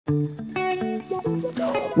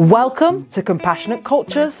Welcome to Compassionate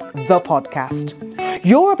Cultures, the podcast.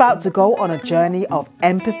 You're about to go on a journey of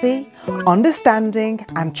empathy, understanding,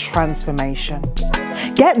 and transformation.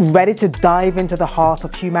 Get ready to dive into the heart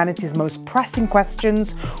of humanity's most pressing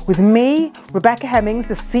questions with me, Rebecca Hemmings,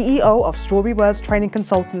 the CEO of Strawberry Words Training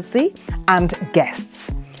Consultancy, and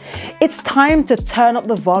guests. It's time to turn up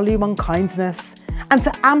the volume on kindness and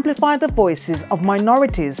to amplify the voices of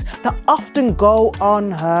minorities that often go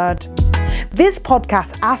unheard. This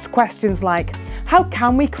podcast asks questions like, how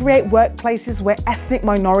can we create workplaces where ethnic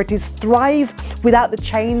minorities thrive without the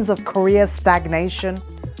chains of career stagnation?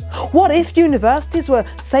 What if universities were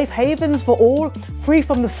safe havens for all, free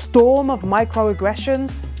from the storm of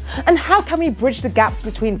microaggressions? And how can we bridge the gaps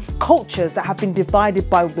between cultures that have been divided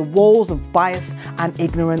by the walls of bias and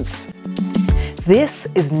ignorance? This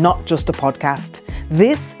is not just a podcast.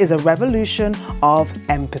 This is a revolution of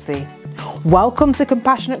empathy. Welcome to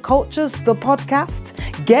Compassionate Cultures, the podcast.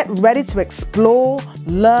 Get ready to explore,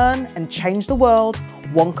 learn, and change the world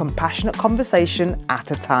one compassionate conversation at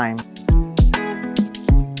a time.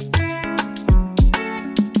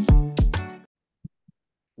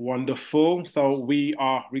 Wonderful. So we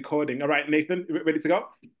are recording. All right, Nathan, ready to go?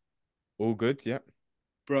 All good, yeah.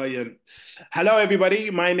 Brilliant. Hello,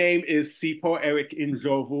 everybody. My name is Sipho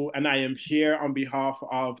Ndlovu, and I am here on behalf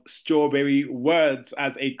of Strawberry Words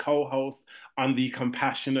as a co-host on the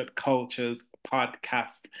Compassionate Cultures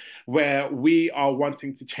podcast, where we are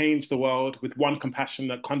wanting to change the world with one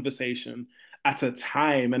compassionate conversation at a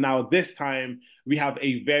time. And now this time we have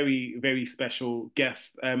a very, very special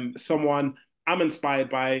guest, someone I'm inspired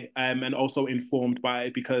by and also informed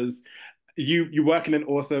by, because you work in an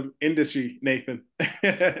awesome industry, Nathan.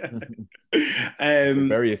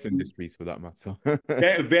 Various industries for that matter.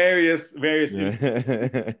 various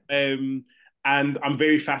Yeah. and I'm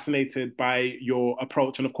very fascinated by your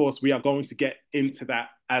approach, and of course we are going to get into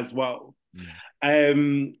that as well.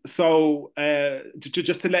 So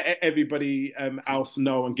just to let everybody else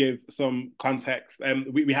know and give some context,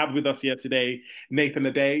 we have with us here today Nathan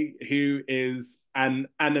Addai, who is an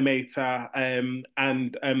animator and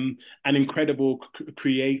an incredible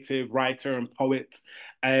creative writer and poet,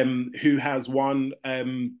 who has won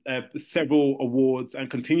several awards and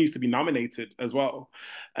continues to be nominated as well,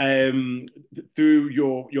 through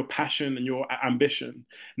your passion and your ambition.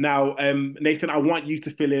 Now, Nathan, I want you to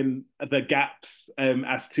fill in the gaps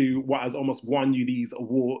as to what has almost won you these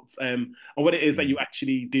awards, and what it is that you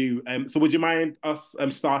actually do. So would you mind us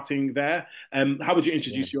starting there? How would you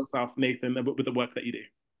introduce yourself, Nathan, with the work that you do?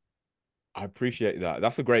 I appreciate that.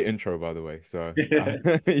 That's a great intro, by the way. So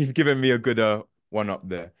you've given me a good one up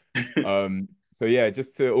there. So yeah,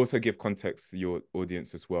 just to also give context to your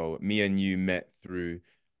audience as well. Me and you met through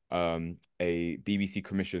a BBC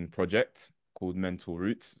commissioned project called Mental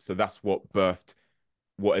Roots. So that's what birthed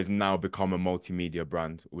what has now become a multimedia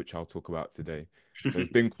brand, which I'll talk about today. So it's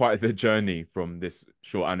been quite the journey from this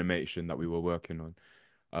short animation that we were working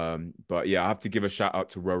on. But yeah, I have to give a shout out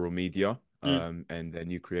to Rural Media and their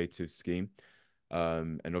new creative scheme.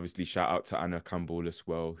 And obviously shout out to Anna Campbell as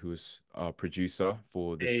well, who was our producer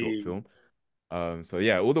for this short film. So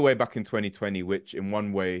yeah, all the way back in 2020, which in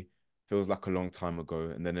one way feels like a long time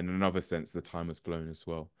ago, and then in another sense, the time has flown as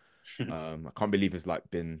well. I can't believe it's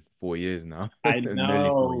like been 4 years now. I Nearly 4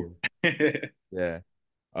 know. years. Yeah.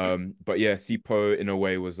 But yeah, Sipho in a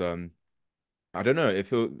way was I don't know,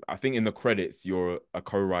 I think in the credits you're a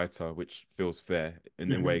co-writer, which feels fair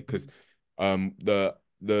in a way, because the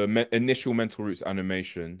initial Mental Roots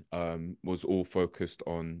animation was all focused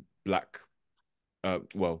on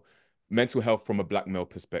mental health from a black male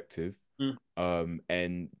perspective.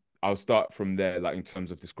 And I'll start from there, like in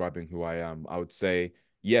terms of describing who I am. I would say,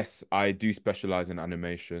 yes, I do specialize in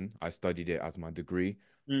animation. I studied it as my degree.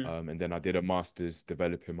 And then I did a master's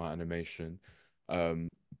developing my animation.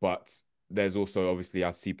 But there's also, obviously,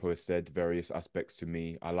 as Sipo has said, various aspects to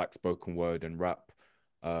me. I like spoken word and rap.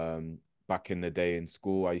 Back in the day in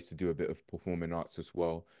school, I used to do a bit of performing arts as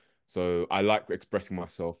well. So I like expressing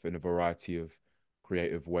myself in a variety of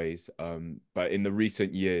creative ways. But in the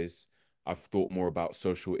recent years, I've thought more about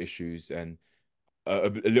social issues, and a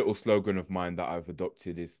little slogan of mine that I've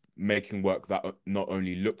adopted is making work that not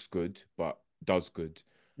only looks good, but does good.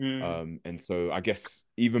 And so I guess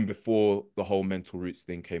even before the whole Mental Roots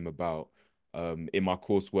thing came about, in my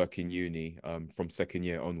coursework in uni, from second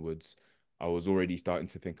year onwards, I was already starting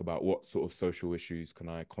to think about what sort of social issues can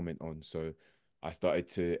I comment on. So I started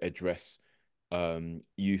to address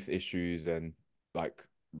youth issues and like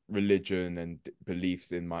religion and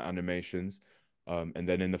beliefs in my animations. And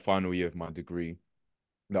then in the final year of my degree,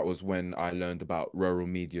 that was when I learned about Rural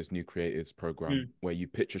Media's new creatives program, where you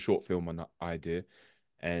pitch a short film on that idea,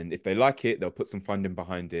 And if they like it, they'll put some funding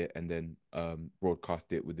behind it and then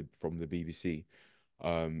broadcast it from the BBC.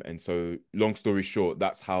 And so, long story short,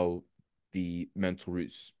 that's how the Mental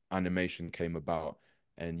Roots animation came about.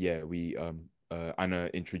 And yeah, we Anna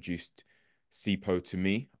introduced Sipho to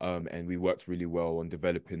me, and we worked really well on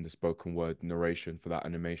developing the spoken word narration for that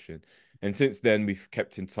animation. And since then, we've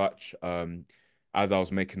kept in touch. As I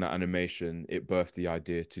was making that animation, it birthed the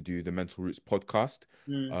idea to do the Mental Roots podcast.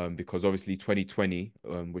 Because obviously 2020,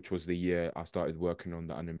 which was the year I started working on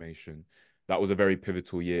the animation, that was a very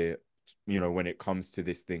pivotal year, when it comes to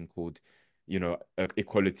this thing called,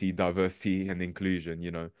 equality, diversity, and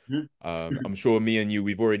inclusion. I'm sure me and you,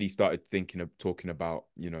 we've already started talking about,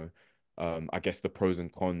 I guess the pros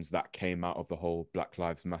and cons that came out of the whole Black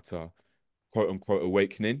Lives Matter quote unquote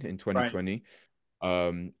awakening in Right. 2020.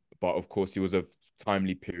 But of course, it was a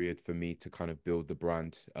timely period for me to kind of build the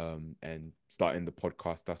brand, and starting the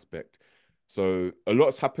podcast aspect. So a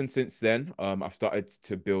lot's happened since then. I've started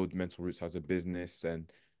to build Mental Roots as a business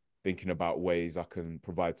and thinking about ways I can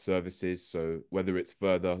provide services. So whether it's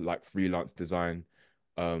further like freelance design,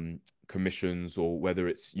 commissions, or whether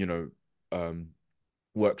it's,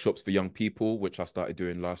 workshops for young people, which I started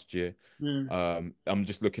doing last year. I'm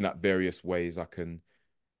just looking at various ways I can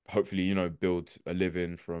hopefully, build a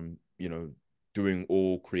living from, doing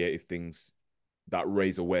all creative things that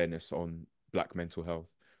raise awareness on Black mental health.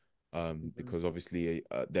 Because obviously,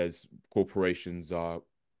 there's corporations are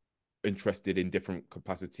interested in different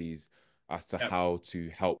capacities as to Yep. how to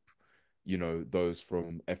help, those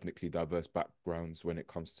from ethnically diverse backgrounds when it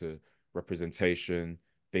comes to representation,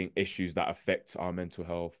 think issues that affect our mental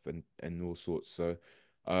health and all sorts. So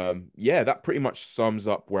yeah, that pretty much sums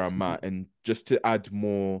up where I'm at. And just to add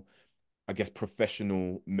more, I guess,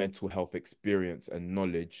 professional mental health experience and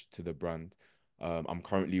knowledge to the brand, I'm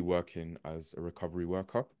currently working as a recovery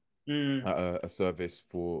worker at a service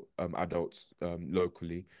for adults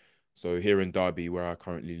locally. So here in Derby, where I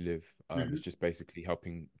currently live, it's just basically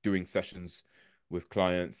helping doing sessions with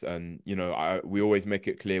clients. And we always make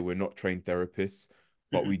it clear we're not trained therapists,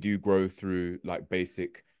 but we do grow through like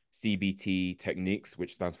basic CBT techniques,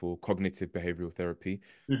 which stands for cognitive behavioral therapy.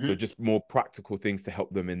 So just more practical things to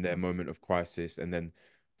help them in their moment of crisis, and then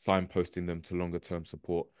signposting them to longer term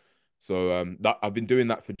support. So that I've been doing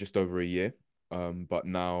that for just over a year. But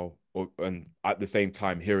now, and at the same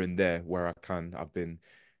time, here and there where I can, I've been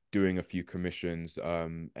doing a few commissions.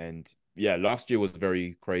 And yeah, last year was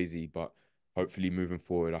very crazy, but hopefully moving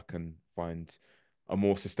forward, I can find a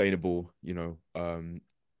more sustainable,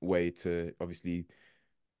 way to obviously,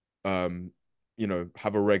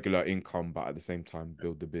 have a regular income, but at the same time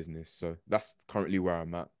build the business. So that's currently where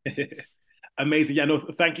I'm at. Amazing. Yeah, no,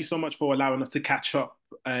 thank you so much for allowing us to catch up,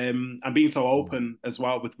 and being so Mm, open as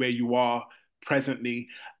well with where you are presently.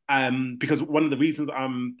 Because one of the reasons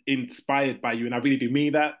I'm inspired by you, and I really do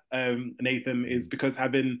mean that, Nathan, is mm, because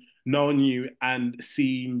having known you and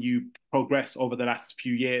seen you progress over the last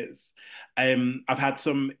few years, I've had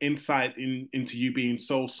some insight into you being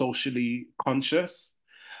so socially conscious.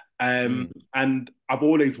 mm, And I've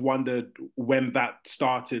always wondered when that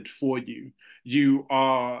started for you. You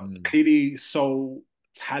are mm, clearly so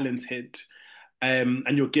talented,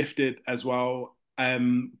 and you're gifted as well.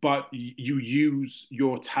 But you use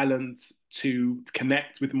your talents to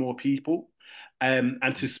connect with more people, and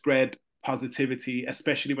to mm, spread positivity,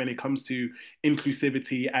 especially when it comes to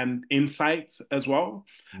inclusivity and insight as well.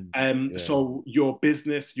 mm. Yeah. So your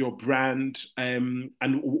business, your brand, and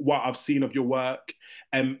what I've seen of your work,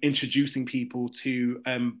 introducing people to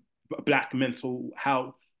Black mental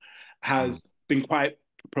health Mm, has been quite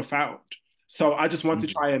profound. So I just want to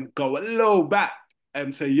mm. try and go a little back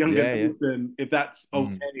and say younger Yeah, yeah. Nathan, if that's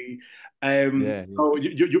Mm. okay. Yeah, yeah. So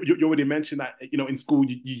you already mentioned that in school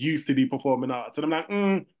you used to do performing arts, and I'm like,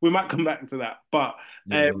 we might come back to that. But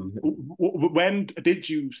Yeah. when did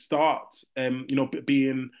you start,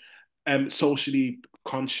 being socially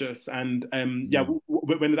conscious, and yeah, Mm.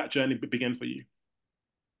 when did that journey begin for you?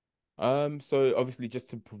 So obviously just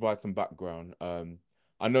to provide some background,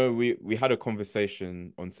 I know we had a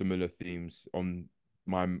conversation on similar themes on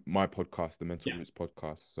my podcast, the Mental Yeah. Roots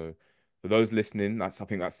podcast. So for those listening, I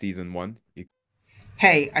think that's season one.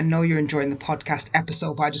 Hey, I know you're enjoying the podcast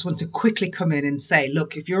episode, but I just want to quickly come in and say,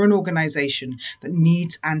 look, if you're an organization that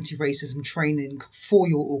needs anti-racism training for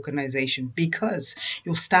your organization because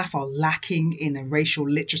your staff are lacking in a racial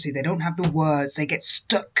literacy, they don't have the words, they get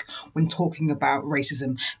stuck when talking about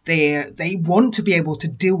racism, they want to be able to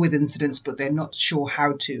deal with incidents, but they're not sure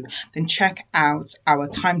how to, then check out our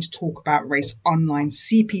Time to Talk About Race online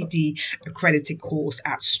CPD accredited course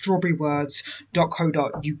at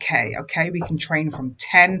strawberrywords.co.uk. Okay, we can train from from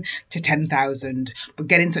 10 to 10,000. But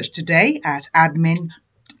get in touch today at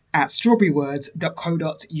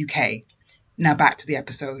admin@strawberrywords.co.uk. Now back to the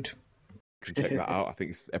episode. Can check that out. I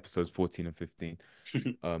think it's episodes 14 and 15,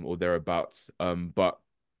 or thereabouts. But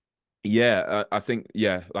yeah, I think,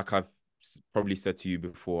 yeah, like I've probably said to you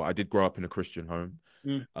before, I did grow up in a Christian home.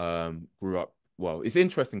 Grew up, well, it's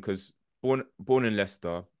interesting because born in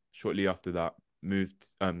Leicester, shortly after that,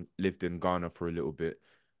 lived in Ghana for a little bit,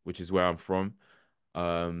 which is where I'm from.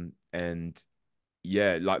 And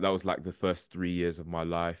yeah, like that was like the first 3 years of my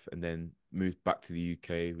life, and then moved back to the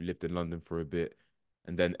UK. We lived in London for a bit,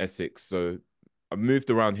 and then Essex. So I moved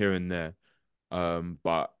around here and there.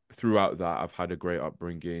 But throughout that, I've had a great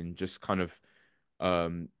upbringing, just kind of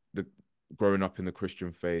the growing up in the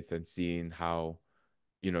Christian faith and seeing how,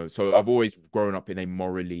 so I've always grown up in a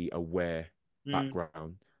morally aware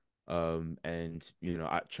background. And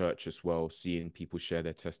at church as well, seeing people share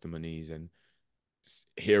their testimonies and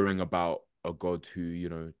hearing about a God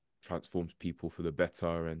who, transforms people for the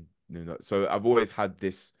better. And, so I've always had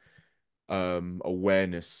this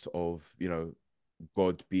awareness of,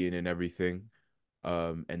 God being in everything,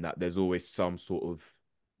 and that there's always some sort of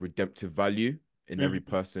redemptive value in every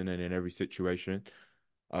person and in every situation.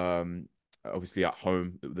 Obviously at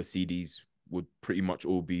home, the CDs would pretty much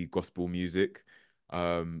all be gospel music.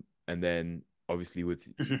 And then obviously with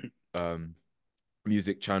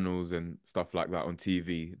music channels and stuff like that on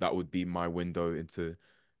TV, that would be my window into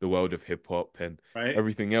the world of hip hop and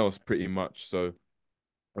everything else pretty much. So it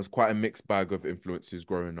was quite a mixed bag of influences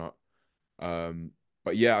growing up.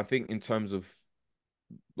 But yeah, I think in terms of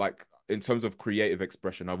creative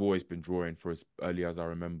expression, I've always been drawing for as early as I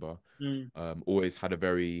remember. Always had a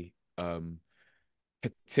very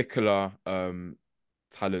particular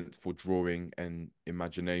talent for drawing and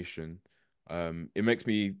imagination. It makes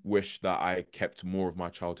me wish that I kept more of my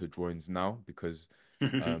childhood drawings now, because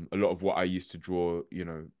a lot of what I used to draw,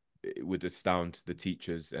 it would astound the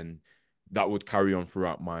teachers, and that would carry on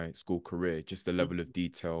throughout my school career. Just the level of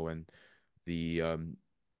detail and the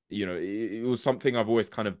it was something I've always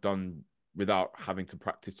kind of done without having to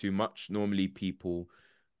practice too much. Normally people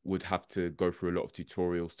would have to go through a lot of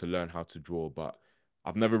tutorials to learn how to draw, but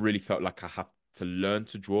I've never really felt like I have to learn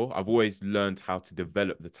to draw. I've always learned how to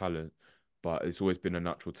develop the talent, but it's always been a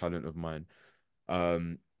natural talent of mine.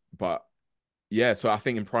 But yeah, so I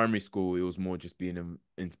think in primary school it was more just being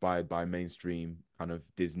inspired by mainstream kind of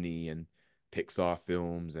Disney and Pixar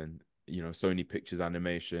films, and Sony Pictures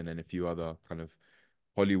Animation and a few other kind of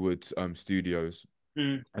Hollywood studios.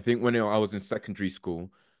 I think when I was in secondary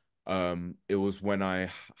school, it was when I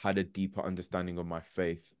had a deeper understanding of my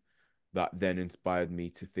faith that then inspired me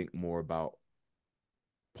to think more about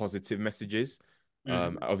positive messages.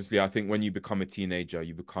 Obviously, I think when you become a teenager,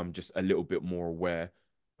 you become just a little bit more aware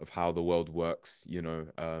of how the world works. You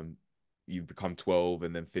become 12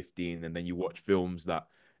 and then 15, and then you watch films that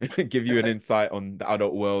give you an insight on the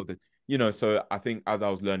adult world. And, so I think as I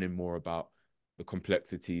was learning more about the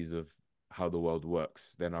complexities of how the world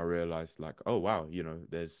works, then I realized like, oh, wow,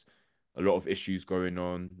 there's a lot of issues going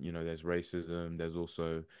on. There's racism. There's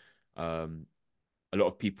also a lot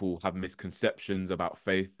of people have misconceptions about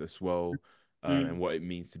faith as well, and what it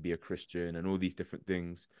means to be a Christian and all these different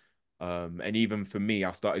things. And even for me,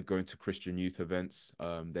 I started going to Christian youth events.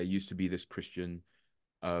 There used to be this Christian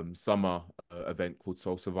summer event called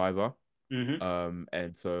Soul Survivor.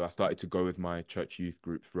 And so I started to go with my church youth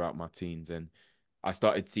group throughout my teens, and I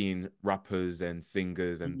started seeing rappers and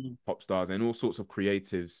singers and pop stars and all sorts of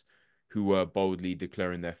creatives who were boldly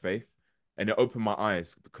declaring their faith. And it opened my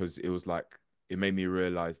eyes, because it was like, it made me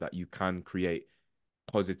realize that you can create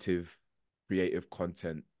positive, creative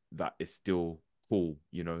content that is still cool,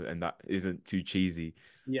 and that isn't too cheesy.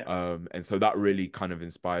 And so that really kind of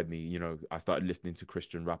inspired me. I started listening to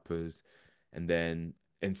Christian rappers, and then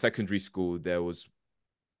in secondary school, there was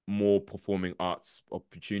more performing arts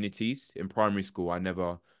opportunities. In primary school, I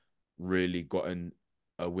never really gotten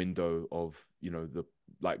a window of, the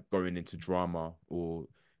like going into drama or,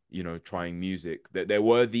 trying music. There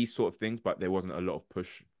were these sort of things, but there wasn't a lot of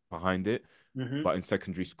push behind it. But in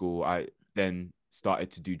secondary school, I then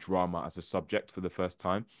started to do drama as a subject for the first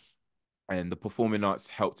time. And the performing arts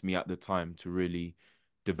helped me at the time to really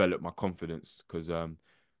develop my confidence, because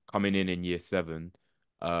coming in year 7,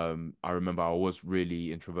 I remember I was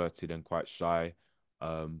really introverted and quite shy.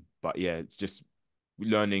 But yeah, just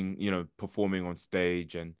learning, performing on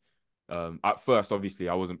stage. And at first, obviously,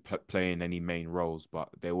 I wasn't playing any main roles, but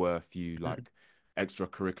there were a few like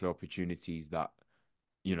extracurricular opportunities that,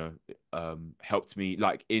 helped me,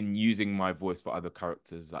 like in using my voice for other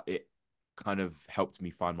characters. Like it kind of helped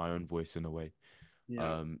me find my own voice in a way.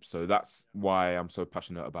 Yeah. So that's why I'm so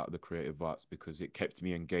passionate about the creative arts, because it kept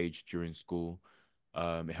me engaged during school.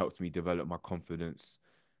 It helped me develop my confidence,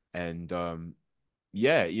 and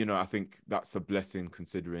yeah, I think that's a blessing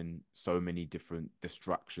considering so many different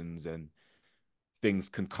distractions and things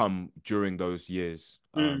can come during those years.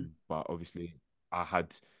 Mm, But obviously, I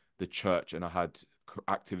had the church and I had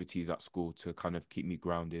activities at school to kind of keep me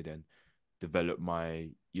grounded and develop my,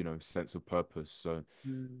 sense of purpose. So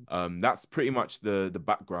mm, that's pretty much the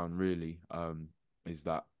background really. Is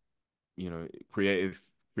that,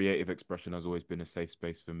 creative expression has always been a safe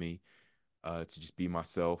space for me, to just be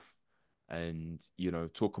myself and,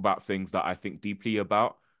 talk about things that I think deeply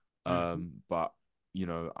about. mm. But you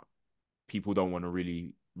know, people don't want to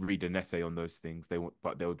really read an essay on those things.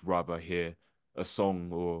 But they would rather hear a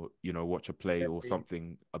song or, watch a play or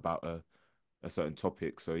something about a certain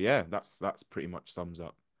topic. So yeah, that's pretty much sums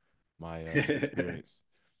up my experience.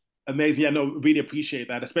 Amazing. Yeah, no, really appreciate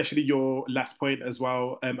that, especially your last point as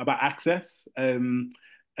well, about access. And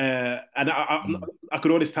Mm, I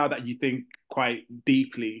could always tell that you think quite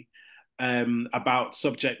deeply about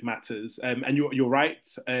subject matters. And you're right.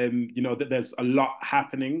 That there's a lot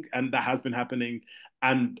happening, and that has been happening,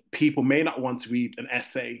 and people may not want to read an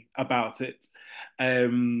essay about it.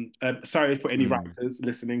 Sorry for any mm. writers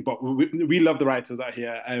listening, but we love the writers out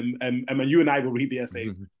here. And you and I will read the essay,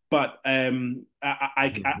 but I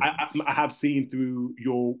have seen through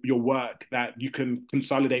your work that you can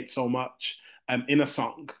consolidate so much in a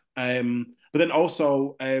song. But then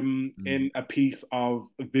also Mm. in a piece of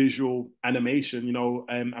visual animation,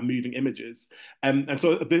 and moving images. And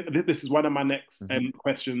so this is one of my next Mhm.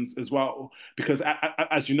 questions as well, because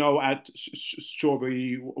as you know, at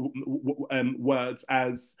Strawberry Words,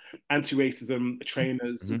 as anti-racism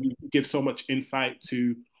trainers, Mhm. we give so much insight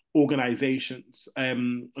to organizations,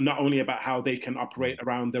 not only about how they can operate Mm.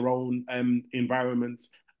 around their own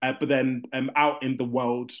environments, but then out in the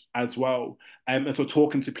world as well. And so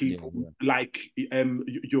talking to Yeah, people yeah, like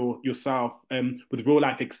yourself, with real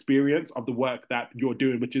life experience of the work that you're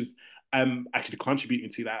doing, which is actually contributing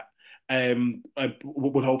to that.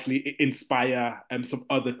 Will hopefully inspire some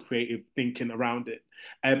other creative thinking around it.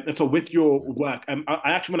 And so, with your yeah. work, I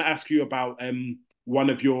actually want to ask you about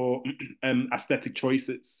one of your aesthetic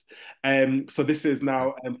choices. So this is Okay.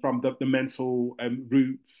 now from the mental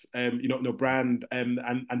roots, no brand, and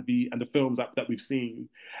the films that we've seen.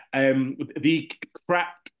 The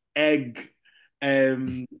cracked egg,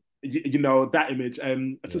 um, that image. So,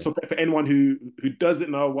 Yeah. so for anyone who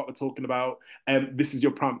doesn't know what we're talking about, this is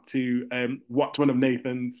your prompt to watch one of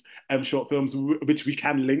Nathan's short films, which we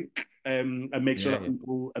can link, and make sure Yeah, that yeah.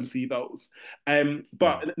 people see those. Mm.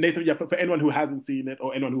 But Nathan, yeah, for anyone who hasn't seen it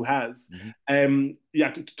or anyone who has, Mhm. yeah,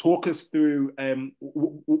 to talk us through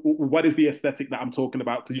what is the aesthetic that I'm talking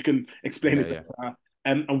about, because you can explain Yeah, it yeah. better,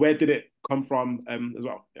 and where did it come from as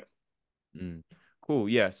well? Yeah. Mm. Cool.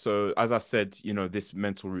 Yeah. So as I said, this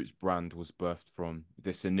Mental Roots brand was birthed from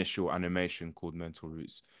this initial animation called Mental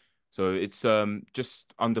Roots. So it's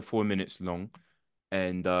just under 4 minutes long.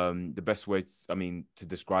 And the best way, to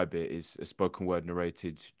describe it is a spoken word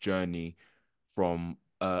narrated journey from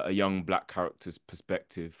a young black character's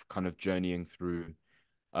perspective, kind of journeying through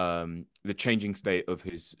the changing state of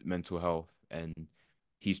his mental health, and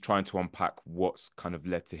he's trying to unpack what's kind of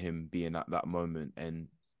led to him being at that moment and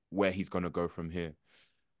where he's going to go from here.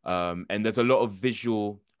 And there's a lot of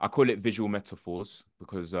I call it visual metaphors,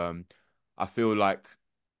 because I feel like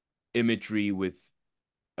imagery with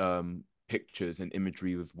pictures and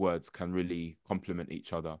imagery with words can really complement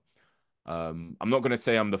each other. I'm not going to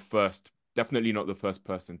say I'm the first, definitely not the first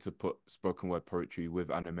person to put spoken word poetry with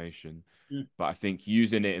animation, Mm, but I think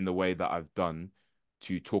using it in the way that I've done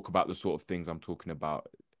to talk about the sort of things I'm talking about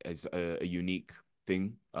is a unique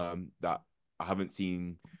thing, that I haven't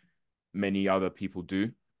seen many other people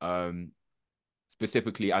do, um,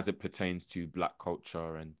 specifically as it pertains to Black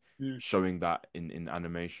culture and mm, showing that in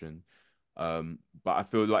animation. But I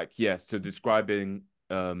feel like, yeah, so describing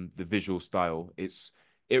the visual style,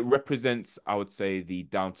 it represents, I would say, the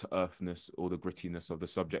down to earthness or the grittiness of the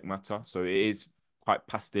subject matter. So it is quite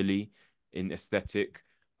pastel in aesthetic.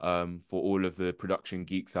 For all of the production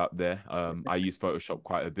geeks out there, I use Photoshop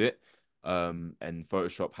quite a bit. And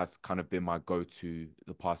Photoshop has kind of been my go-to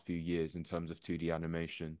the past few years in terms of 2D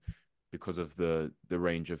animation, because of the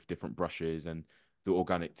range of different brushes and the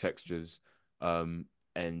organic textures. Um,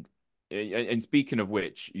 and and speaking of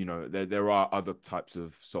which, there are other types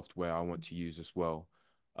of software I want to use as well,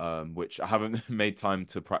 which I haven't made time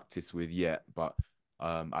to practice with yet, but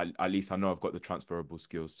at least I know I've got the transferable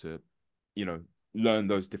skills to, you know, learn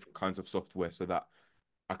those different kinds of software so that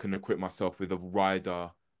I can equip myself with a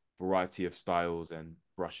wider variety of styles and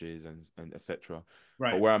brushes and etc. But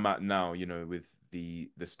Right. where I'm at now, with the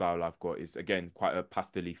style I've got is again quite a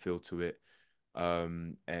pastel feel to it.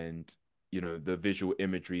 And the visual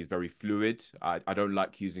imagery is very fluid. I don't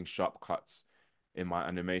like using sharp cuts in my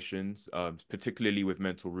animations, particularly with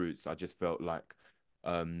Mental Roots. I just felt like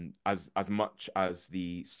as much as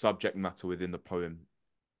the subject matter within the poem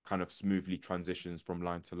kind of smoothly transitions from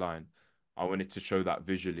line to line, I wanted to show that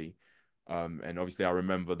visually. And obviously I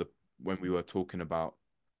remember the when we were talking about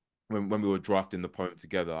when we were drafting the poem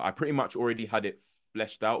together, I pretty much already had it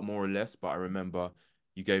fleshed out more or less, but I remember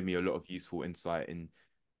you gave me a lot of useful insight in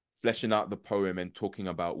fleshing out the poem and talking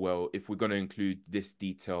about, well, if we're going to include this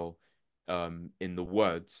detail in the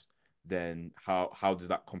words, then how does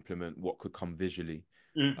that complement what could come visually?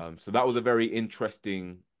 Mm. So that was a very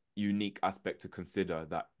interesting, unique aspect to consider,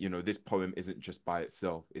 that this poem isn't just by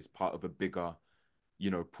itself, it's part of a bigger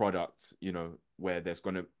product, where there's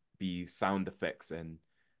going to be sound effects and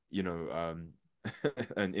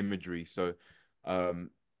and imagery. So um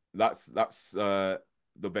that's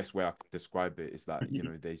the best way I can describe it, is that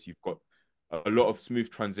you've got a lot of smooth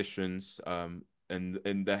transitions, and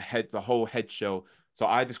the whole head shell. So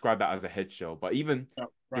I describe that as a head shell, but Oh,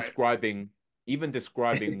 right. describing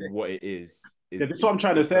what it is Yeah, is this is what I'm is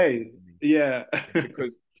trying to interesting say. to me. Yeah. It's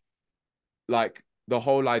because, like, the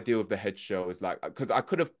whole idea of the head shell is like, because I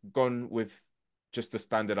could have gone with just the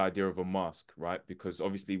standard idea of a mask, right? Because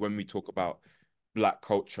obviously when we talk about black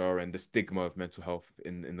culture and the stigma of mental health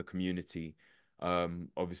in the community,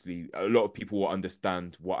 obviously a lot of people will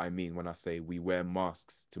understand what I mean when I say we wear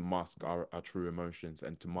masks to mask our true emotions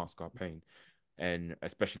and to mask our pain. And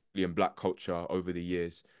especially in black culture over the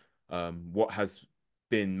years, what has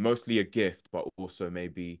been mostly a gift but also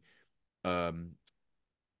maybe um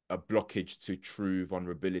a blockage to true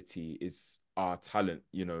vulnerability is our talent.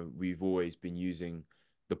 We've always been using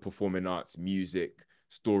the performing arts, music,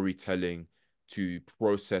 storytelling to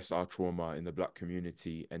process our trauma in the black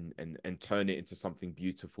community and turn it into something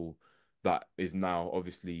beautiful that is now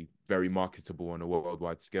obviously very marketable on a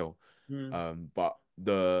worldwide scale. Mm, But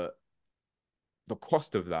the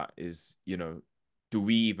cost of that is, do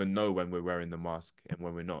we even know when we're wearing the mask and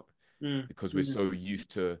when we're not? mm, Because we're mm, so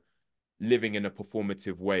used to living in a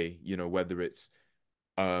performative way, whether it's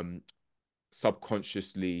um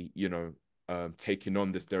subconsciously, taking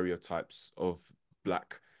on the stereotypes of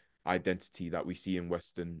black identity that we see in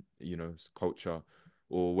Western, culture,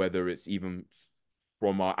 or whether it's even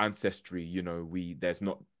from our ancestry, there's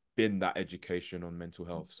not been that education on mental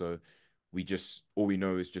health. So we just all we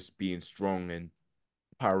know is just being strong and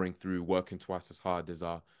powering through, working twice as hard as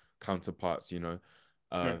our counterparts.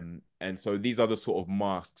 right. And so these are the sort of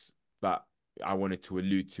masks that I wanted to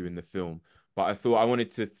allude to in the film. But I thought I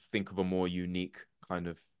wanted to think of a more unique kind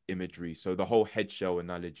of imagery. So the whole head shell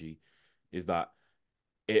analogy is that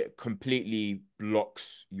it completely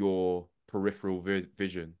blocks your peripheral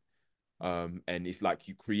vision. And it's like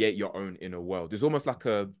you create your own inner world. It's almost like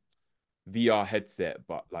a VR headset,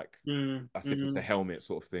 but like Mm, as if it's a mm, helmet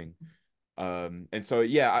sort of thing. And so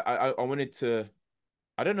yeah, I wanted to,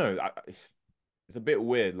 I don't know, it's a bit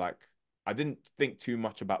weird. Like, I didn't think too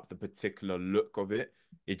much about the particular look of it.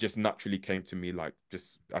 It just naturally came to me, like,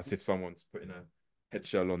 just as if someone's putting a head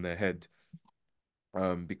shell on their head.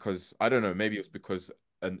 Because I don't know, maybe it's because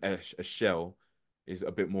a shell is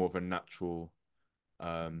a bit more of a natural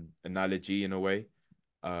analogy in a way.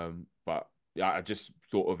 But yeah, I just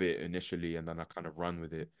thought of it initially and then I kind of ran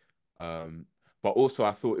with it. Um, but also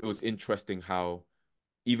I thought it was interesting how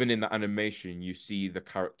even in the animation, you see the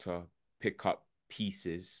character pick up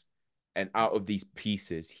pieces, and out of these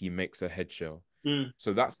pieces, he makes a head shell. mm,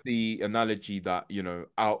 So that's the analogy that,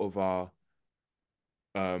 out of our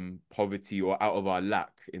poverty or out of our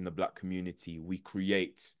lack in the black community, we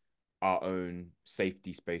create our own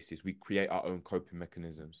safety spaces. We create our own coping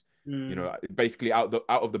mechanisms. mm, Basically out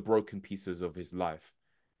of the broken pieces of his life,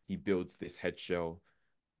 he builds this head shell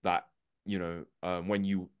that when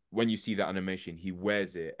you see that animation, he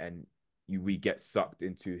wears it and we get sucked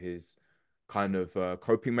into his kind of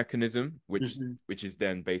coping mechanism, mhm, which is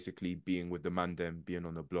then basically being with the man, them being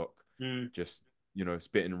on the block, mm, just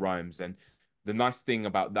spitting rhymes. And the nice thing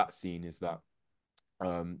about that scene is that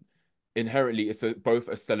um inherently it's both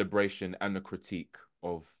a celebration and a critique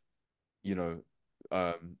of you know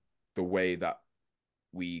um the way that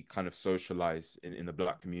we kind of socialize in the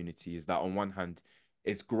black community. Is that on one hand,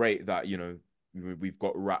 it's great that we've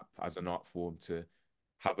got rap as an art form to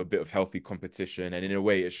have a bit of healthy competition, and in a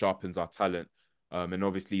way, it sharpens our talent. And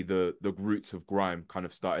obviously, the roots of grime kind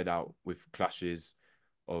of started out with clashes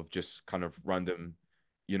of just kind of random,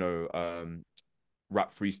 you know,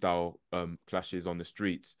 rap freestyle clashes on the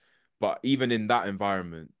streets. But even in that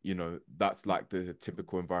environment, you know, that's like the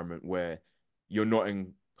typical environment where you're not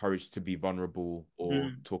encouraged to be vulnerable or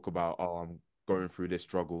Mm, talk about, oh, I'm going through this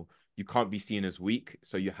struggle. You can't be seen as weak,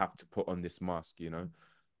 so you have to put on this mask, you know.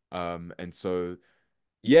 And so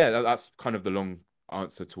yeah, that's kind of the long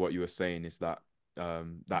answer to what you were saying, is that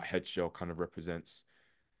that head shell kind of represents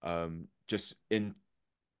just in,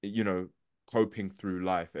 you know, coping through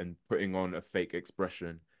life and putting on a fake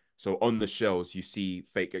expression. So on the shells, you see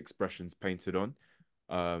fake expressions painted on,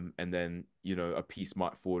 and then, you know, a piece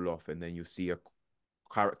might fall off, and then you'll see a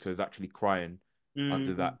character is actually crying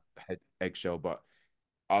under mm, that eggshell, but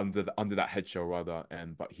under that head shell rather,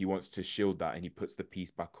 and but he wants to shield that, and he puts the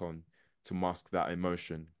piece back on to mask that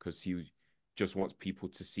emotion, because he just wants people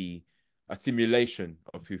to see a simulation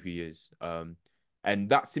of who he is. And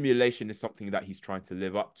that simulation is something that he's trying to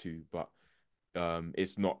live up to, but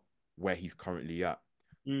it's not where he's currently at.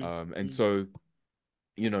 mm, And mm. so,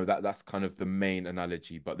 you know, that's kind of the main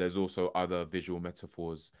analogy, but there's also other visual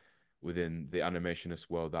metaphors within the animation as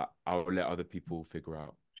well that I'll let other people figure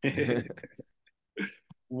out.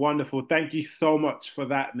 Wonderful. Thank you so much for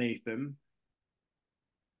that, Nathan.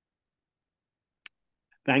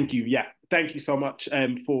 Thank you. Yeah, thank you so much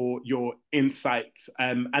for your insights.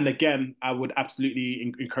 And again, I would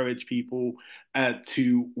absolutely encourage people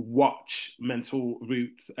to watch Mental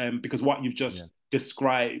Roots, because what you've Yeah. just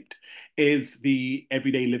described is the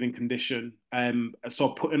everyday living condition. So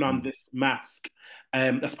putting on Mm. this mask,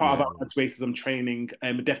 as part of Yeah. our anti-racism training,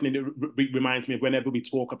 definitely reminds me of whenever we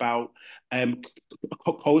talk about um,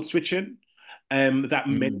 code switching, that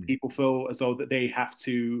many Mm. people feel as though that they have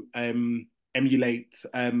to emulate,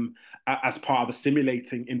 as part of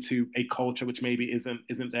assimilating into a culture which maybe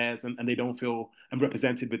isn't theirs, and they don't feel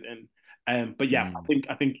represented within. But yeah, Mm.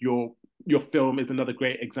 I think your film is another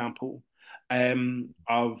great example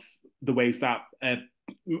of the ways that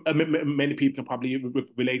many people can probably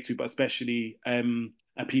relate to, but especially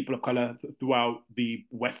people of color throughout the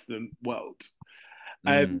Western world.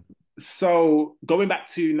 Um, Mm. so going back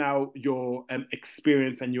to now your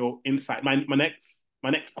experience and your insight, my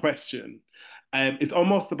next question is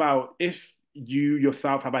almost about if you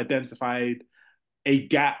yourself have identified a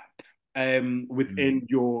gap Mm. within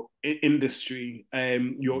your industry, Yeah,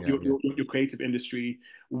 yeah. your creative industry,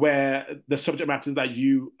 where the subject matters that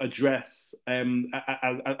you address,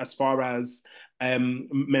 as far as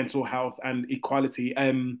mental health and equality,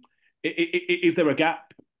 is there a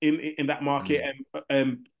gap in that market?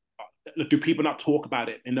 Mm. Do people not talk about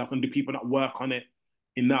it enough, and do people not work on it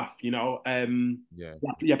enough? You know, Yeah.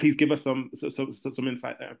 yeah, yeah. Please give us some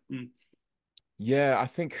insight there. Mm. Yeah, I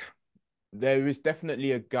think there is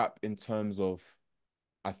definitely a gap in terms of,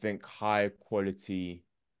 I think, high quality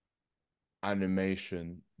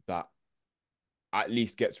animation that at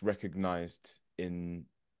least gets recognized in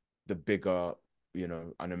the bigger, you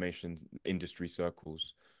know, animation industry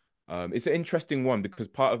circles. It's an interesting one because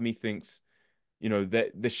part of me thinks, you know,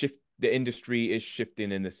 that the industry is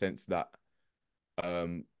shifting in the sense that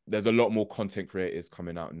there's a lot more content creators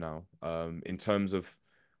coming out now. In terms of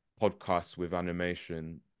podcasts with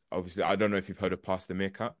animation, obviously, I don't know if you've heard of Pastor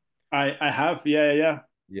Meerkat. I have, yeah, yeah.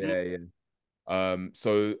 Mm, Yeah, yeah.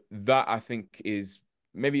 So that I think is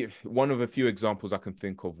maybe one of a few examples I can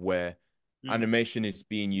think of where mm, animation is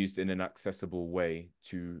being used in an accessible way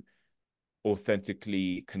to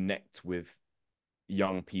authentically connect with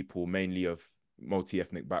young people, mainly of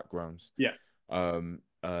multi-ethnic backgrounds. yeah.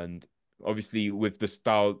 And obviously with the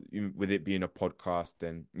style, with it being a podcast,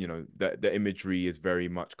 then you know the imagery is very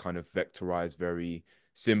much kind of vectorized, very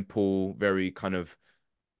simple, very kind of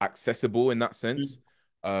accessible in that Mm, sense.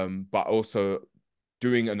 But also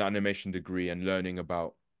doing an animation degree and learning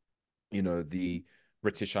about, you know, the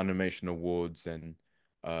British Animation Awards and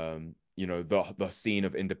you know, the scene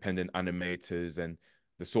of independent animators and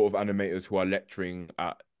the sort of animators who are lecturing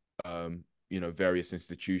at you know, various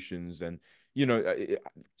institutions, and you know,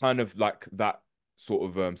 kind of like that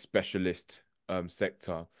sort of specialist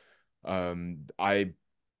sector. I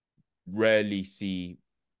rarely see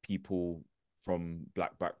people from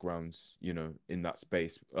black backgrounds, you know, in that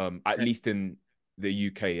space. At yeah. least in the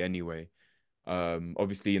UK anyway.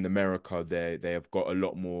 Obviously in America, they have got a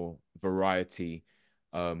lot more variety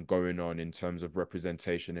going on in terms of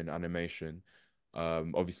representation in animation.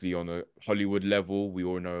 Obviously on a Hollywood level, we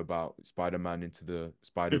all know about Spider-Man Into the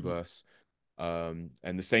Spider-Verse. And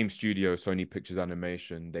the same studio, Sony Pictures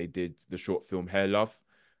Animation, they did the short film Hair Love,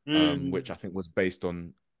 which Mm, I think was based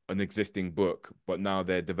on an existing book, but now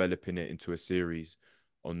they're developing it into a series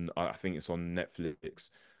on, I think it's on Netflix.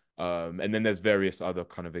 And then there's various other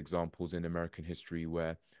kind of examples in American history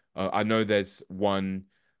where I know there's one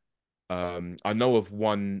I know of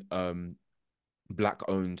one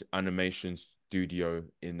black-owned animation studio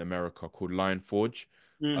in America called Lion Forge.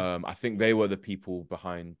 I think they were the people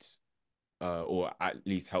behind, or at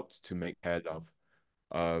least helped to make Hair Love.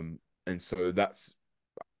 And so that's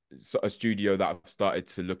a studio that I've started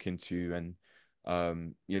to look into, and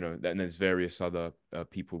then there's various other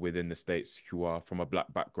people within the States who are from a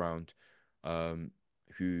black background,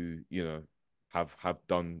 who have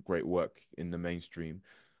done great work in the mainstream.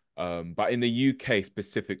 But in the UK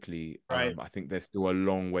specifically, Right. I think there's still a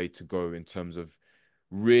long way to go in terms of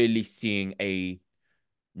really seeing a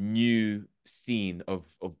new scene of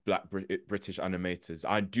black British animators.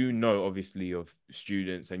 I do know obviously of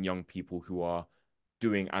students and young people who are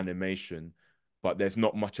doing animation, but there's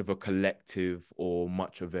not much of a collective or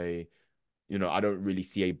much of a, I don't really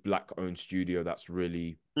see a black owned studio that's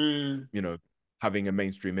really, having a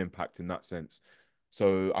mainstream impact in that sense.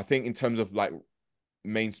 So I think in terms of like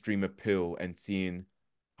mainstream appeal and seeing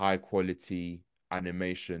high quality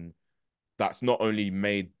animation that's not only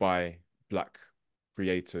made by black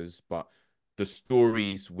creators, but the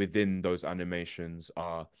stories within those animations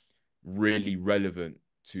are really relevant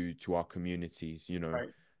to our communities, Right.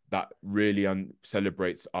 that really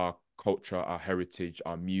celebrates our culture, our heritage,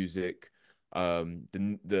 our music,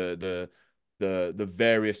 the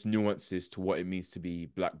various nuances to what it means to be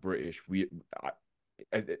Black British.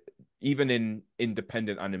 Even in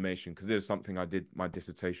independent animation, because there's something I did my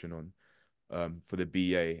dissertation on, for the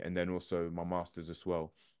BA, and then also my master's as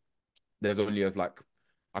well. There's only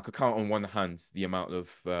I could count on one hand the amount of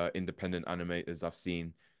independent animators I've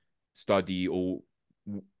seen study or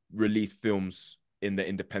release films in the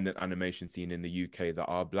independent animation scene in the UK that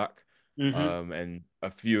are black. And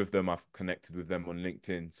a few of them I've connected with them on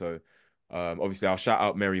LinkedIn. So obviously I'll shout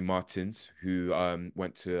out Mary Martins, who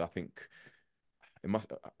went to, I think it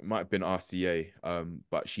might have been RCA,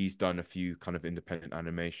 but she's done a few kind of independent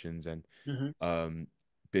animations and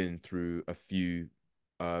been through a few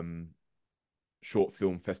short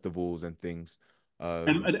film festivals and things.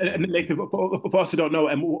 And Nathan, for us who don't know,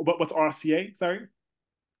 what's RCA? Sorry.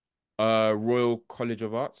 Royal College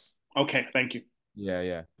of Arts. Okay, thank you.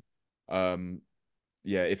 Yeah.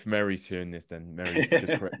 Yeah, if Mary's hearing this, then Mary,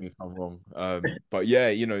 just correct me if I'm wrong. But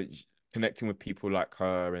yeah, connecting with people like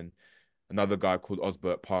her and another guy called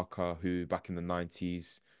Osbert Parker, who back in the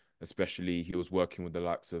 90s, especially, he was working with the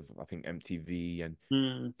likes of, I think, MTV and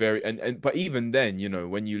but even then,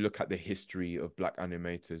 when you look at the history of black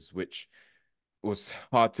animators, which was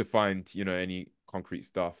hard to find, any concrete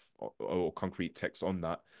stuff or concrete text on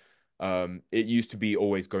that. It used to be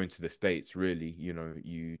always going to the States, really.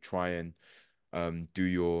 You try and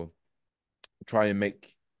try and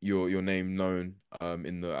make your name known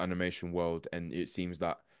in the animation world, and it seems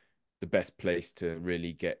that the best place to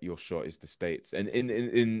really get your shot is the States. And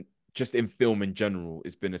in just in film in general,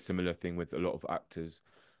 it's been a similar thing with a lot of actors.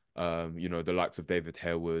 The likes of David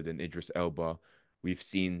Harewood and Idris Elba. We've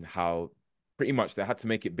seen how pretty much they had to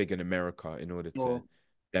make it big in America in order to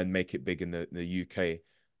then make it big in the UK.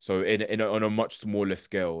 So on a much smaller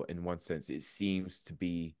scale, in one sense, it seems to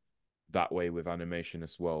be that way with animation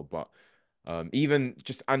as well. But even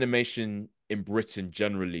just animation in Britain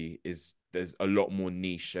generally there's a lot more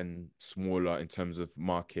niche and smaller in terms of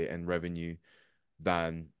market and revenue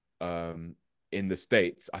than in the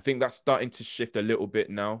States. I think that's starting to shift a little bit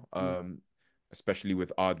now, especially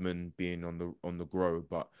with Aardman being on the grow.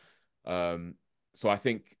 But so I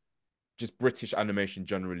think just British animation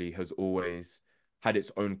generally has always had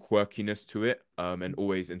its own quirkiness to it, and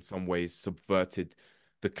always in some ways subverted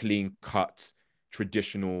the clean cut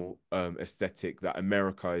traditional aesthetic that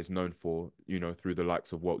America is known for, through the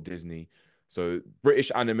likes of Walt Disney. So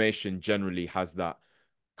British animation generally has that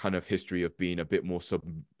kind of history of being a bit more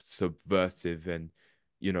subversive, and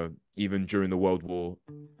even during the World War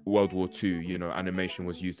II, animation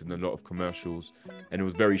was used in a lot of commercials, and it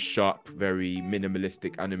was very sharp, very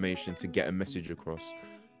minimalistic animation to get a message across.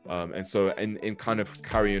 And so in kind of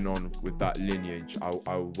carrying on with that lineage, I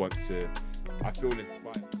feel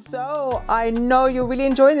inspired. So I know you're really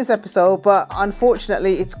enjoying this episode, but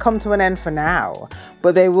unfortunately it's come to an end for now.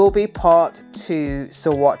 But there will be part 2,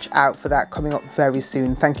 so watch out for that coming up very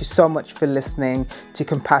soon. Thank you so much for listening to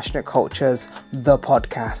Compassionate Cultures, the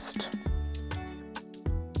podcast.